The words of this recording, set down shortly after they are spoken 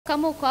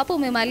kama uko hapo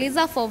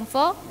umemaliza form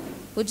 4,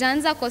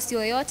 hujaanza course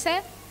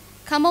yoyote,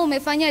 kama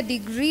umefanya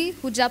degree,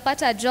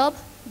 hujapata job,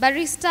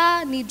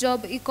 barista ni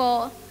job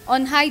iko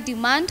on high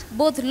demand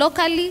both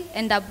locally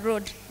and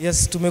abroad.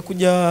 Yes,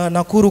 tumekuja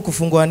Nakuru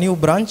kufungua new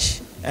branch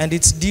and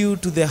it's due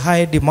to the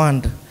high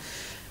demand.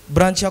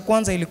 Branch ya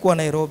kwanza ilikuwa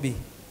Nairobi.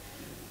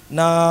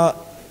 Na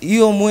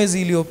hiyo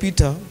mwezi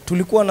iliyopita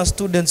tulikuwa na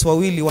students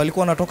wawili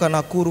walikuwa wanatoka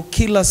Nakuru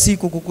kila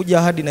siku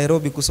kukuja hadi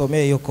Nairobi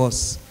kusomea hiyo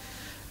course.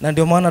 Na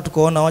ndio maana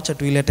tukaona wacha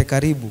tuilete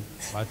karibu.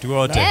 Watu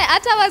wote.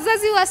 Hata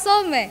wazazi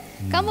wasome.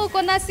 Kama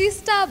uko na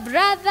sister,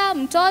 brother,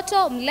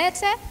 mtoto,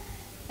 mlete.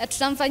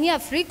 Tutamfanyia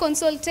free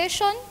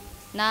consultation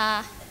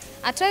na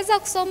ataweza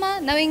kusoma.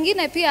 Na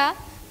wengine pia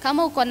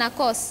kama uko na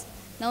course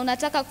na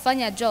unataka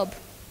kufanya job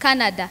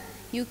Canada,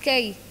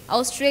 UK,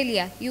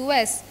 Australia,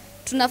 US,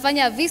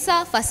 tunafanya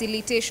visa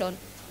facilitation.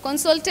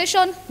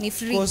 Consultation ni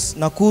free. Of course,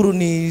 Nakuru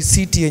ni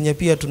city yenye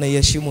pia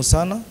tunaiheshimu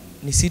sana,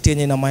 ni city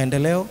yenye ina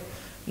maendeleo.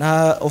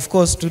 Na of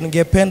course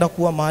tungependa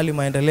kuwa mahali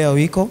maendeleo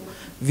iko.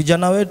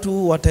 Vijana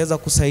wetu wataweza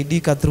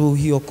kusaidika through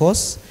hiyo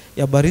course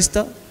ya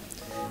barista.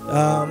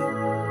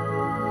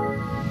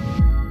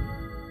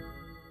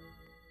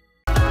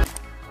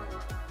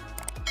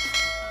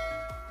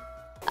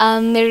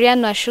 I'm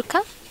Miriam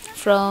Washuka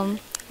from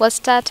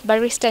Worthstart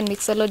Baristas and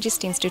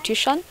Mixologist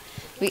Institution.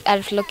 We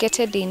are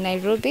located in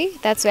Nairobi.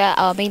 That's where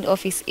our main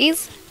office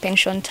is,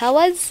 Pension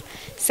Towers,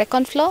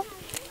 2nd floor.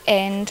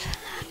 And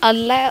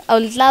I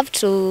would love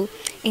to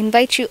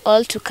invite you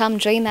all to come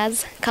join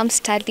us, come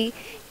study,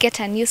 get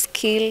a new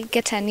skill,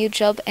 get a new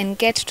job, and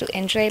get to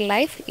enjoy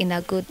life in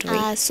a good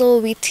way. So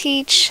we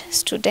teach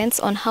students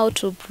on how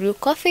to brew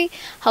coffee,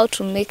 how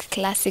to make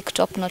classic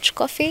top-notch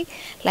coffee,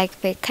 like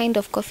the kind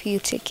of coffee you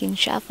take in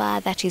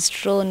Java that is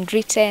drawn,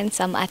 written,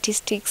 some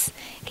artistics,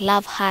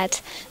 love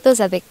heart. Those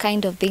are the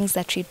kind of things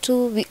that we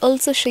do. We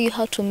also show you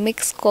how to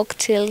mix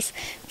cocktails,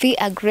 be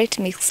a great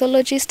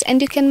mixologist,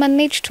 and you can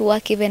manage to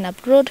work even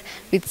abroad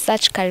with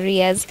such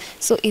careers.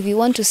 So if you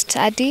want to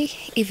study,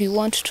 if you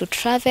want to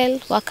travel,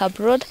 work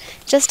abroad,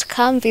 just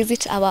come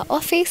visit our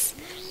office,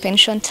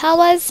 Pension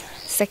Towers,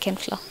 2nd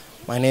floor.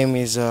 My name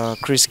is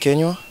Chris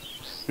Kenywa,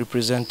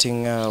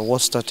 representing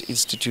Worthstart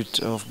Institute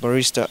of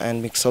Barista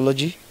and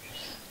Mixology.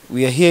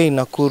 We are here in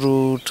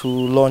Nakuru to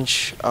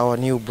launch our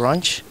new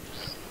branch.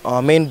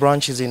 Our main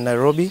branch is in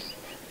Nairobi,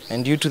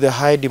 and due to the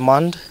high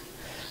demand,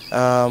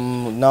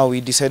 now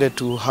we decided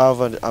to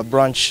have a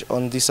branch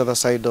on this other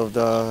side of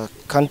the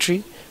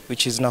country,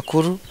 which is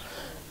Nakuru.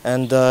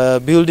 And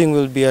the building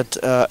will be at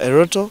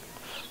Eroto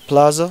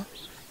Plaza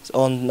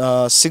on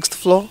 6th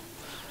floor,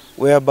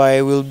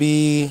 whereby we'll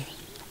be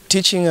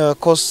teaching a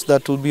course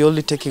that will be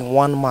only taking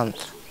 1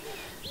 month.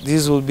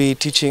 This will be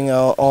teaching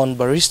on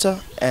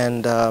barista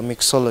and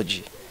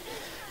mixology.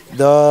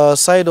 The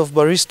side of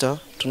barista,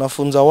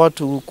 tunafunza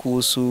watu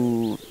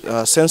kuhusu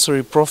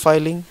sensory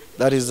profiling,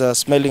 that is the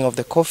smelling of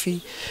the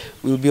coffee.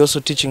 We'll be also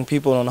teaching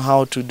people on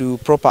how to do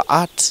proper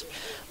art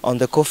on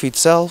the coffee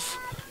itself.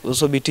 We'll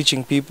also be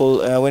teaching people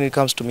when it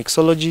comes to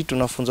mixology,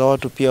 tunafunza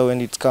watu pia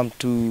when it comes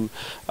to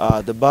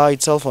the bar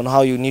itself, on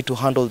how you need to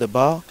handle the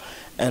bar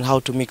and how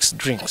to mix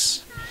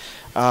drinks.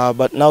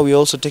 But now we're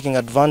also taking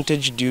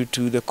advantage due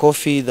to the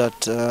coffee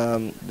that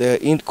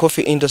the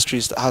coffee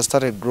industry has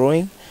started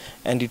growing,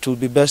 and it will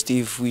be best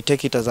if we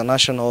take it as a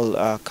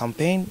national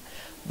campaign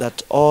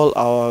that all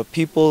our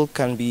people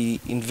can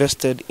be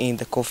invested in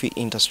the coffee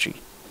industry.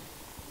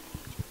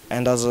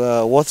 And as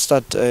a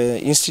Worthstart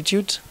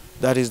Institute,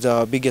 that is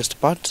the biggest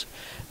part,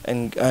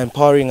 and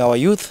empowering our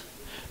youth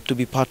to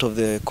be part of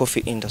the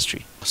coffee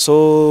industry.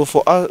 So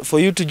for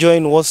you to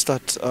join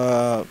Worthstart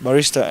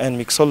Barista and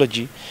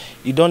Mixology,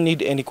 you don't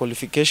need any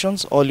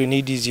qualifications. All you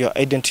need is your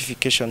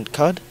identification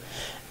card,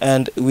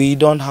 and we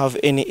don't have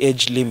any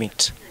age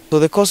limit. So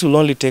the course will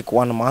only take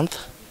 1 month,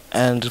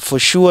 and for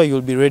sure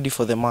you'll be ready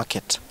for the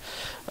market.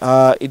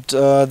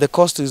 The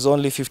cost is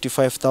only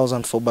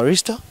 55,000 for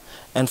barista,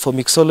 and for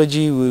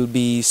mixology will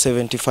be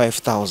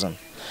 75,000.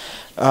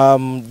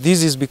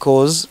 This is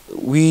because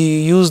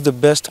we use the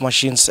best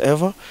machines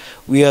ever.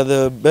 We are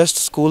the best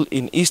school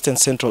in East and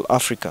Central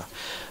Africa.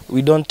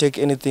 We don't take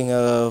anything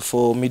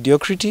for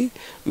mediocrity.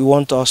 We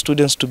want our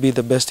students to be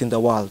the best in the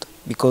world,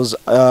 because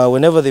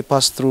whenever they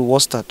pass through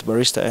Worthstart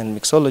Barista and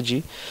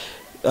Mixology,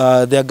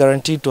 they are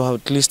guaranteed to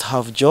at least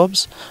have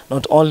jobs,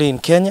 not only in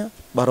Kenya,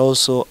 but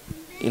also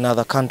in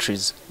other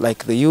countries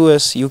like the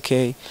US,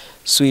 UK,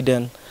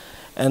 Sweden.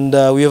 And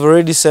we have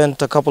already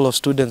sent a couple of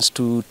students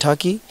to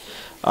Turkey.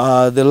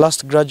 The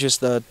last graduates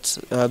that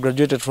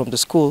graduated from the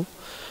school,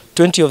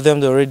 20 of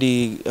them they're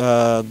already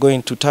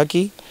going to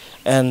Turkey,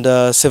 and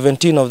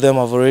 17 of them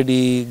have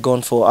already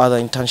gone for other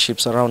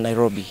internships around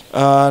Nairobi.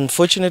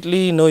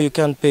 Unfortunately, no, you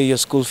can't pay your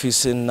school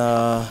fees in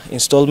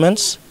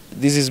installments.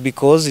 This is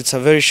because it's a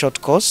very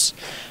short course,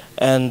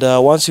 and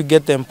once you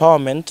get the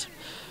empowerment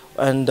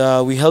and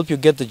we help you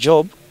get the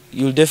job,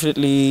 you'll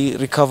definitely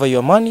recover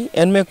your money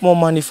and make more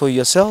money for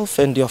yourself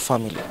and your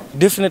family.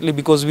 Definitely,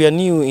 because we are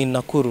new in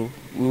Nakuru,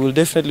 we will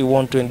definitely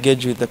want to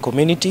engage with the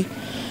community,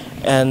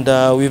 and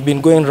we've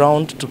been going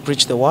around to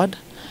preach the word,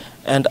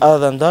 And other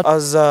than that,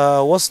 as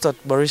Worthstart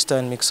Barista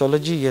and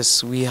Mixology,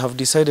 yes, we have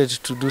decided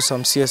to do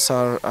some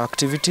CSR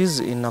activities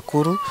in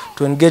Nakuru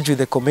to engage with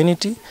the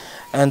community.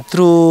 And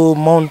through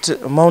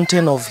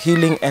Mountain of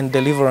Healing and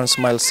Deliverance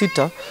Mile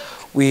Sitter,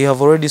 we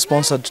have already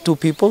sponsored 2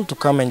 people to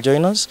come and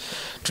join us,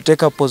 to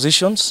take up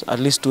positions, at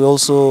least to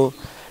also,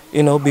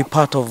 be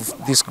part of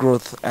this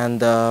growth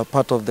and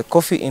part of the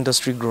coffee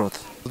industry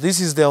growth. This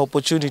is the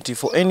opportunity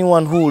for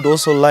anyone who would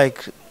also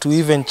like to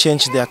even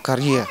change their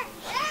career.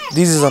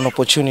 This is an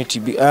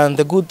opportunity, and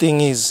the good thing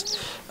is,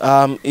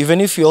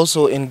 even if you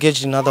also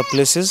engaged in other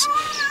places,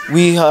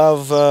 we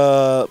have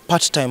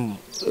part-time.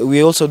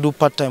 We also do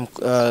part-time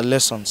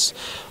lessons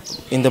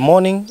in the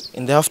morning,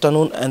 in the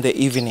afternoon, and the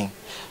evening.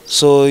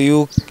 So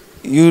you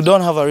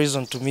don't have a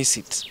reason to miss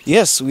it.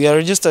 Yes, we are a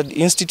registered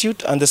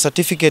institute, and the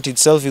certificate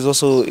itself is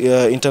also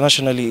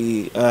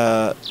internationally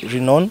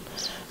renowned.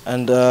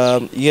 And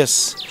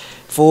yes,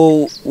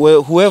 for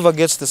whoever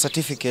gets the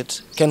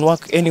certificate can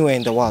work anywhere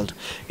in the world,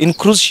 in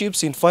cruise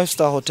ships, in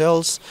 5-star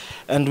hotels,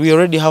 and we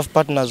already have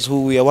partners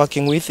who we are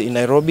working with in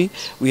Nairobi.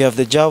 We have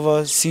the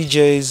Java,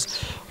 CJs,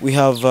 we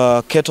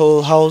have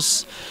Kettle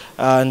House,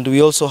 and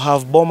we also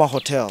have Boma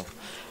Hotel.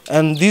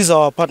 And these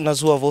are our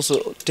partners who have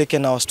also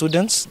taken our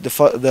students.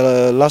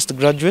 The last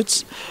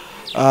graduates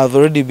have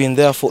already been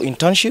there for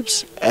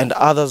internships, and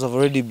others have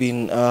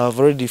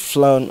already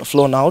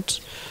flown out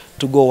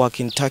to go work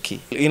in Turkey.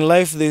 In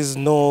life, there is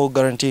no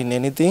guarantee in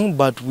anything,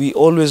 but we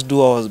always do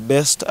our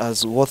best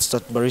as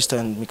Worthstart Barista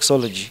and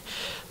Mixology.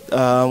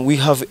 We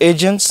have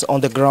agents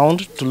on the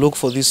ground to look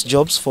for these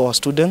jobs for our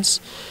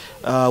students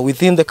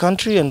within the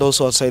country and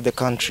also outside the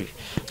country.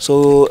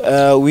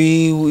 So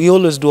we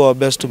always do our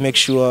best to make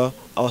sure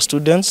our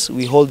students,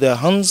 we hold their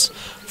hands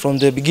from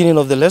the beginning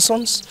of the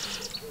lessons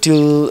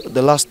till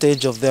the last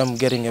stage of them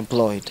getting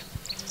employed.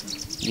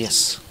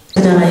 Yes.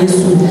 Jina la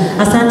Yesu.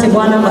 Asante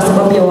Bwana kwa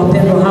sababu ya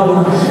wapendwa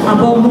hawa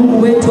ambao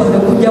Mungu wetu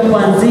amekuja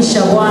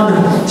kuanzisha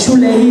Bwana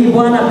shule hii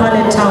Bwana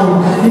pale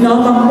town.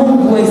 Ninaomba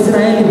Mungu wa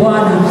Israeli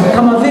Bwana,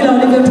 kama vile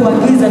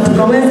walivyotuagiza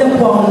tukaweze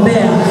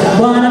kuwaombea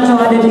Bwana,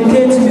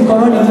 tunawadedicate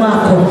mikononi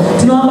mwako.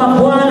 Tunaomba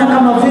Bwana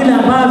kama vile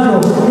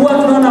ambavyo huwa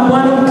tunaona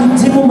Bwana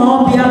ukitibu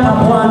maombi hapa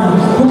Bwana,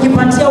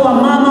 ukipatia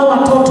wamama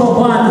watoto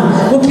Bwana,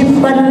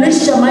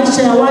 ukibadilisha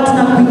maisha ya watu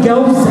na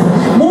kuigeuza.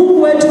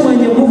 Mungu wetu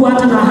mwenye nguvu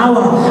hata na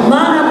hawa,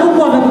 maana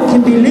Mungu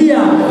amekukimbilia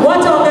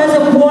watu wakaweze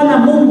kuona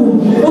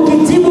Mungu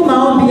ukitibu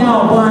maombi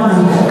yao Bwana,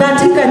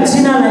 katika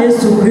jina la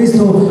Yesu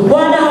Kristo.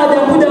 Bwana,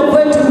 hawajakuja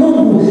kwetu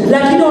Mungu,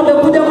 lakini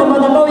wamekuja kwa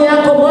madhabahu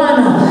yako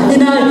Bwana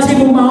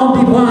inayotibu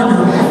maombi Bwana.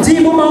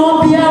 Tibu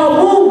maombi yao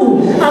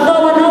Mungu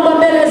ambao wanaomba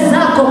mbele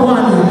zako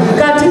Bwana,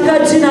 katika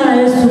jina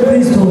la Yesu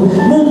Kristo.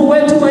 Mungu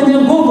wetu mwenye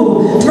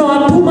nguvu,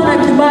 tunawatuma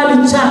na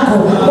kibali chako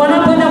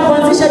wanapoenda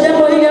kuanzisha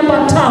jambo hili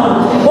hapa town.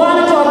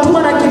 Bwana,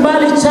 tunawatuma na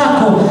kibali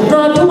chako,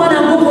 tunawatuma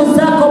na nguvu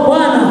zako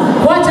Bwana.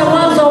 Wacha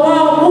mwanzo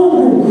wao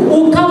Mungu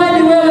ukawe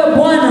ni wewe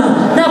Bwana,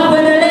 na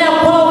kuendelea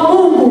kwao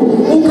Mungu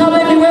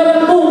ukawe ni wewe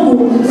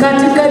Mungu,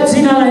 katika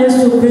jina la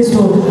Yesu Kristo.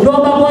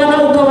 Naomba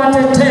Bwana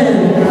ukawatetee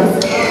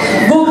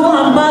nguvu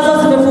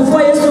ambazo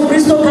zimefufua Yesu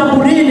Kristo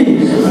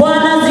kaburini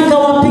Bwana,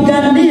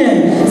 zikawapiganie,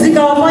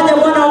 zikawafanya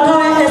Bwana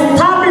wakawe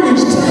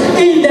established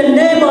in the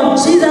name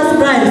of Jesus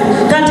Christ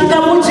katika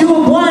mji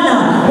huu Bwana,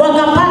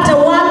 wakapate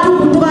watu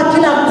kutoka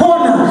kila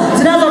kona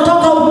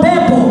zinazotoka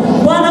upepo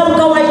Bwana,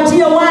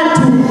 ukawaitie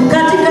watu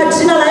katika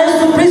jina la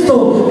Yesu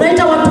Kristo.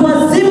 Naita watu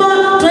wazima,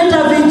 tunaita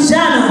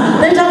vijana,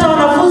 naita hata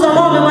wanafunzi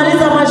ambao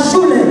wamemaliza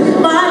mashule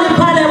mahali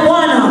pale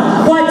Bwana,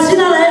 kwa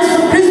jina la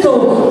Yesu Kristo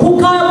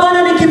ukawe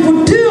Bwana ni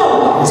kivutio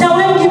cha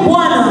wengi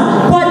Bwana,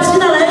 kwa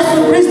jina la Yesu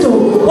Kristo.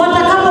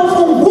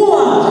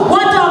 Watakapofungua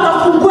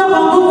wakafungua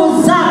kwa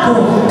nguvu zako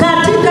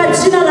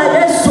katika jina la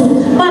Yesu.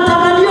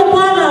 Matamanio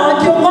Bwana wa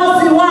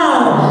kiongozi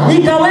wao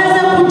ikaweze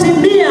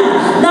kutimia,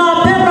 na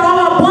wapendwa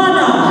hawa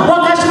Bwana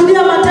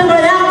wakashuhudia matendo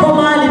yako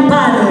mahali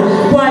pale,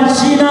 kwa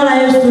jina la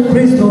Yesu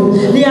Kristo.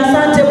 Ni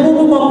asante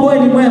Mungu kwa kuwa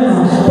ni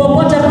mwema.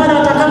 Popote pale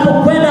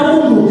watakapokwenda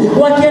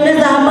Mungu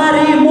wakieleza habari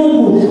hii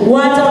Mungu,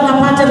 wacha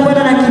wakapate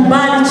kwenda na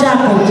kibali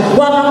chako,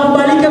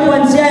 wakakubalike kwa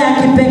njia ya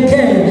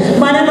kipekee.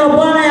 Maneno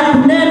Bwana ya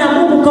kunena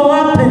Mungu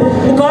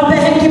ukawape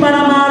hekima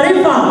na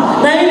maarifa,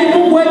 na ili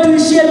Mungu wetu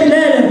ishie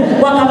milele,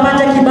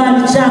 wakapate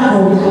kibali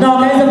chako na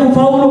wakaweze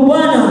kufaulu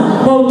Bwana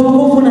kwa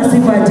utukufu na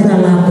sifa ya jina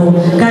lako,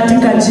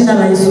 katika jina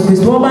la Yesu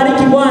Kristo.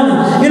 Wabariki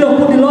Bwana hilo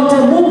kundi lote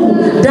Mungu,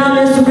 damu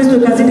ya Yesu Kristo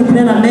ikazidi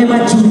kunena mema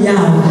juu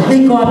yao,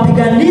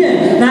 ikawapiganie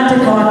na hata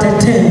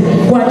ikawatetee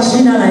kwa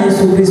jina la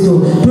Yesu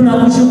Kristo.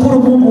 Tunakushukuru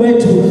Mungu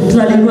wetu,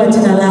 tunaliinua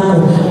jina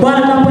lako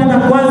Bwana. Tunapoenda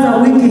kwanza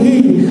wiki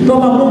hii,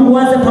 tuomba Mungu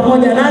waze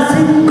pamoja nasi,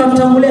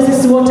 ukatutangulie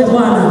sisi wote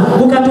Bwana,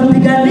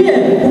 ukatupiganie,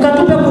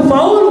 ukatupe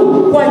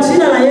kufaulu kwa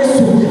jina la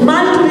Yesu.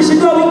 Mahali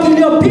tulishindwa wiki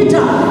iliyopita,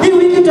 hii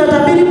wiki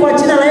tunatabiri kwa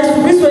jina la Yesu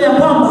Kristo ya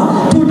kwamba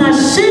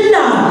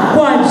tunashinda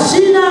kwa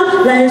jina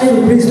la Yesu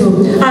Kristo.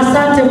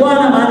 Asante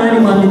Bwana, maana ni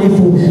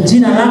mwaminifu.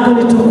 Jina lako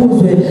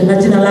litukuzwe na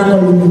jina lako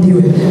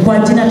lihimidiwe, kwa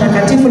jina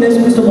takatifu la Yesu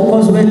Kristo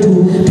mwokozi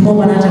wetu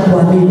tumeomba na hata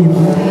kuamini.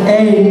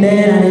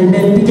 Amen and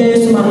amen. Pigia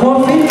Yesu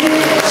makofi,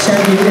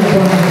 shangilia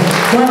Bwana.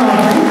 Bwana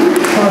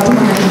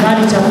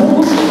kibali cha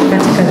Mungu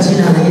katika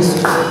jina la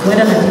Yesu.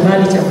 Tuenda na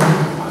kibali cha Mungu.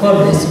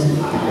 God bless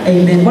you.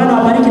 Amen. Bwana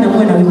wabariki na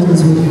muwe na wiki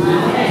nzuri.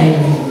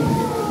 Amen.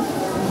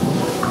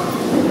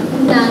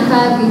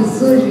 Nakaa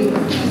vizuri.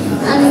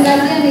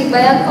 Angalia neighbor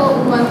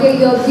yako umwambie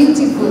you are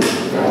beautiful.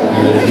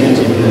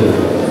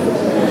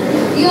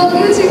 You are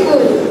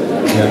beautiful.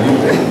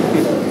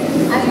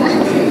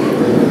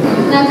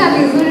 Nakaa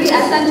vizuri,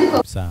 asante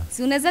kwa.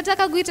 Si unaweza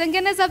taka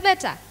kuitengeneza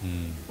beta?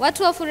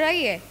 Watu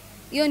wafurahie.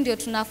 Hiyo ndio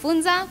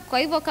tunafunza. Kwa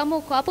hivyo kama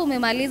uko hapo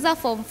umemaliza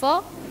form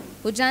 4,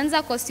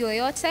 hujaanza course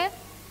yoyote,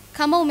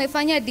 kama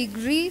umefanya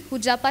degree,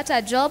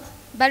 hujapata job,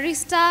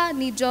 barista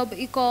ni job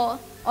iko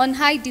on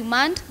high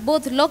demand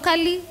both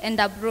locally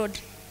and abroad.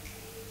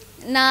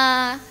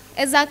 Na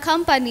as a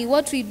company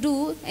what we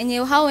do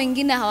enye hao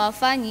wengine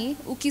hawafanyi,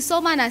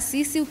 ukisoma na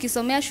sisi,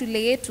 ukisomea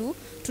shule yetu,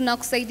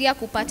 tunakusaidia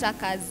kupata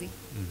kazi.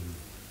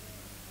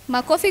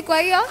 Makofi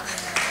kwa hiyo.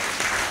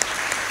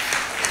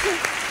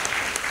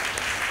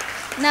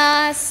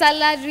 Na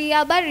salary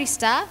ya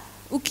barista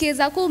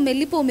ukiweza kuwa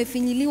umelipa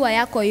umefinyiliwa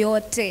yako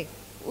yote,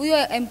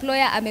 huyo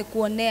employer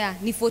amekuonea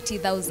ni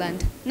 40,000.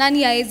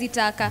 Nani haezi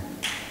taka?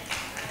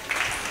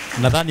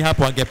 Nadhani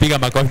hapo angepiga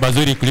makofi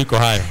mazuri kuliko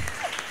hayo.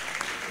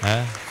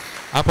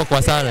 Hapo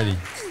kwa salary.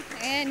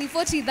 Ni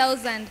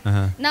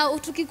 40,000. Na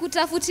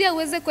tukikutafutia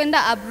uweze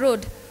kwenda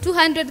abroad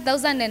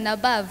 200,000 and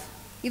above.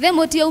 Ile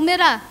moti ya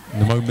umera?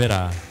 Ni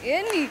umera.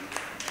 Yani.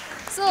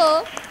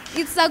 So,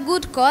 it's a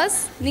good cause.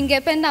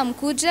 Ningependa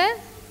mkuje.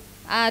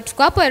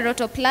 Tuko hapo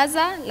Eroto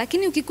Plaza,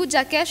 lakini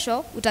ukikuja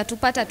kesho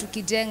utatupata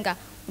tukijenga.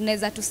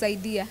 Unaweza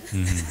tusaidia.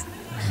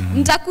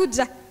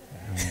 Mtakuja.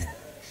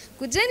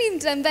 Kujeni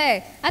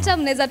mtembee. Hata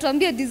mnaweza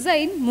tuambie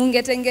design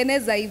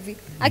mungetengeneza hivi.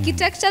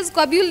 Architectures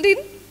kwa building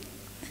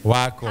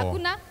wako.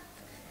 Hakuna.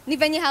 Ni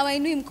venye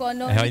hawainui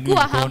mkono. Hawainui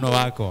mkono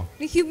wako.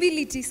 Ni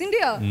humility, si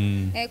ndio?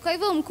 Kwa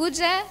hivyo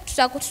mkuje,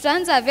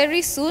 tutaanza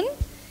very soon.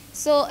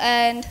 So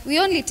and we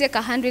only take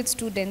 100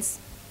 students.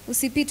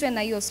 Usipitwe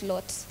na hiyo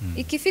slot.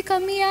 Ikifika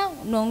 100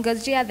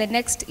 unaongezea the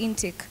next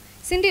intake.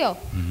 Si ndio?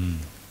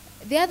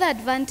 The other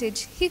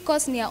advantage, hii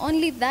course ni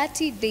only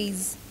 30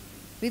 days.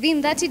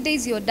 Within 30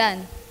 days you're done.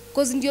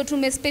 Because ndio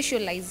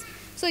tume-specialize.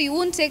 So you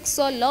won't take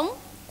so long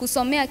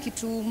kusomea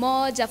kitu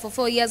moja for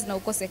 4 years na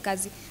ukose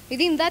kazi.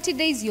 Within 30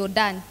 days you're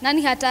done.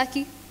 Nani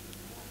hataki?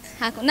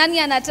 Nani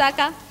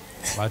anataka?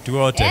 Watu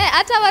wote.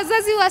 Hata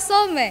wazazi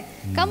wasome.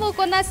 Kama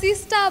uko na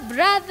sister,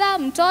 brother,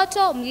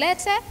 mtoto,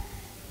 mlete.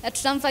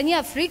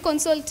 Tutamfanyia free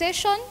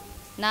consultation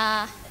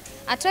na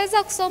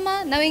ataweza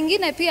kusoma. Na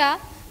wengine pia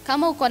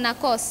kama uko na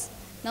course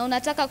na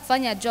unataka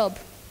kufanya job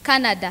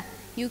Canada,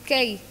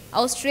 UK,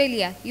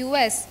 Australia,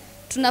 US,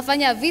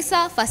 tunafanya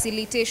visa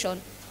facilitation.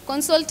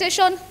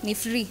 Consultation ni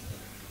free.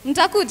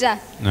 Mtakuja?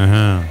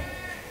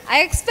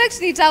 I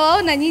expect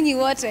nitawaona nyinyi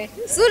wote.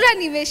 Sura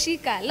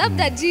nimeshika,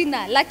 labda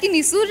jina,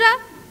 lakini sura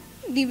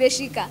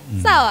nimeshika.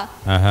 Sawa?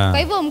 Kwa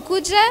hivyo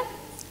mkuje,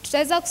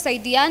 tutaweza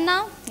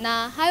kusaidiana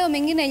na hayo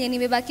mengine yenye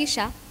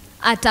nimebakisha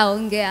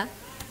ataongea.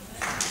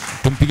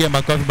 Tumpige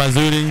makofi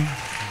mazuri.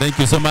 Thank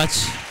you so much.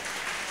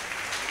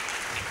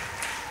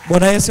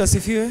 Bwana Yesu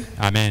asifiwe.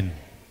 Amen.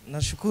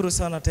 Nashukuru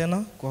sana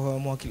tena kwa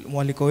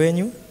mwaliko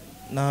wenyu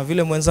na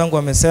vile mwenzangu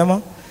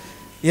amesema.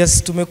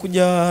 Yes,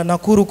 tumekuja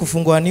Nakuru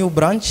kufungua new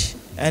branch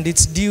and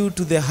it's due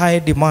to the high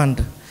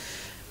demand.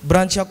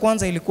 Branch ya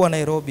kwanza ilikuwa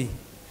Nairobi.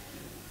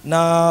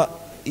 Na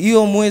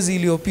hiyo mwezi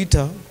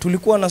iliyopita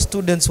tulikuwa na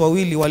students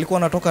wawili walikuwa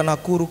wanatoka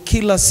Nakuru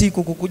kila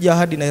siku kukuja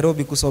hadi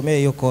Nairobi kusomea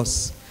hiyo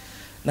course.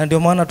 Na ndio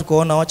maana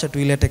tukaona wacha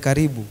tuilete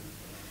karibu.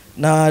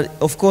 Na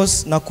of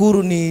course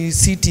Nakuru ni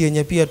city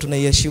yenye pia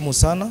tunaiheshimu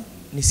sana,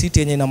 ni city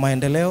yenye ina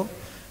maendeleo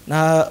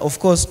na of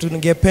course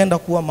tungependa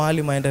kuwa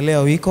mahali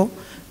maendeleo iko.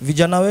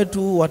 Vijana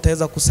wetu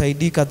wataweza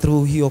kusaidika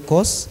through hiyo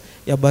course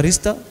ya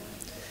barista.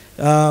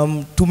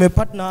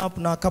 Tumepartner up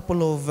na a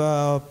couple of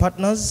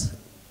partners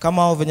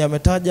kama hao venye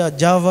ametaja,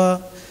 Java,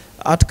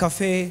 Art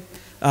Cafe,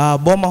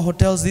 Boma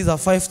Hotels. These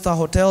are 5-star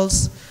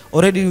hotels.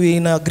 Already we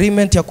in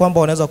agreement ya kwamba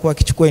wanaweza kuwa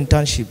kichukua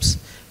internships.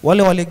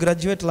 Wale wali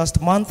graduate last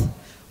month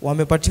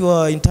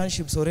wamepatiwa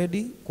internships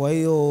already kwa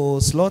hiyo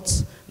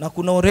slots, na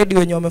kuna already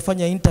wenye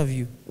wamefanya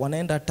interview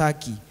wanaenda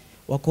Turkey,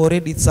 wako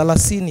already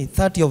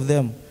 30 of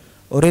them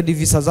already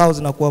visa zao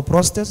zinakuwa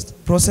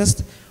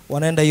processed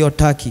wanaenda hiyo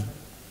Turkey.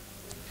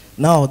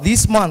 Now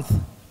this month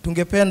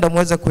tungependa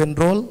muweze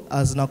kuenroll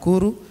as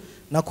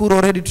Nakuru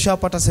already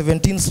tushapata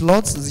 17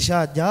 slots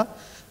zishaja,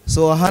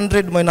 so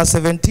 100 minus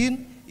 17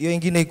 hiyo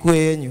ingine ikuwe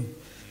yenyu,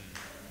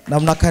 na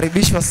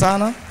mnakaribishwa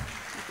sana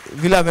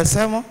vile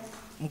amesema.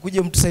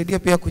 Mkuje mtusaidie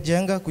pia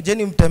kujenga,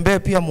 kujeni mtembee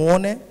pia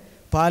muone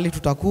pahali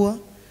tutakuwa,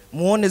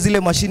 muone zile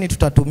mashini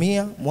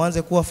tutatumia,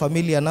 muanze kuwa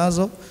familia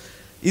nazo.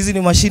 Hizi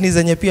ni mashini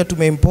zenye pia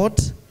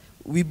tumeimport.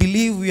 We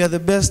believe we are the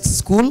best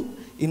school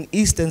in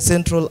East and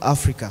Central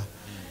Africa.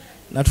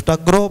 Na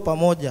tutagrow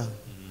pamoja.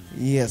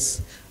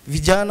 Yes.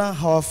 Vijana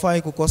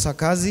hawafai kukosa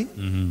kazi.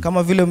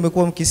 Kama vile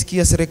mmekuwa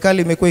mkisikia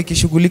serikali imekuwa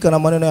ikishughulika na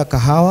maneno ya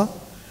kahawa,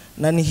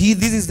 na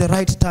this is the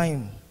right time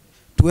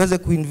tuweze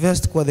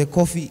kuinvest kwa the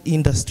coffee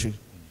industry.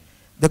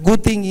 The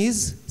good thing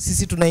is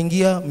sisi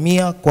tunaingia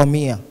 100 kwa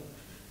 100.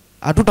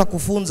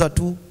 Hatutakufunza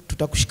tu,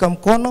 tutakushika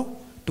mkono,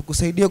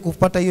 tukusaidie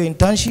kupata hiyo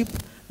internship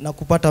na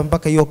kupata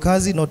mpaka hiyo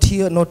kazi,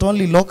 not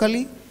only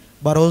locally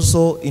but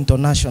also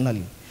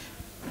internationally.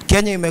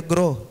 Kenya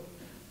imegrow,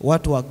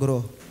 watu wa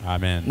grow.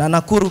 Amen. Na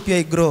Nakuru pia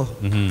igrow.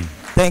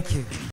 Thank you.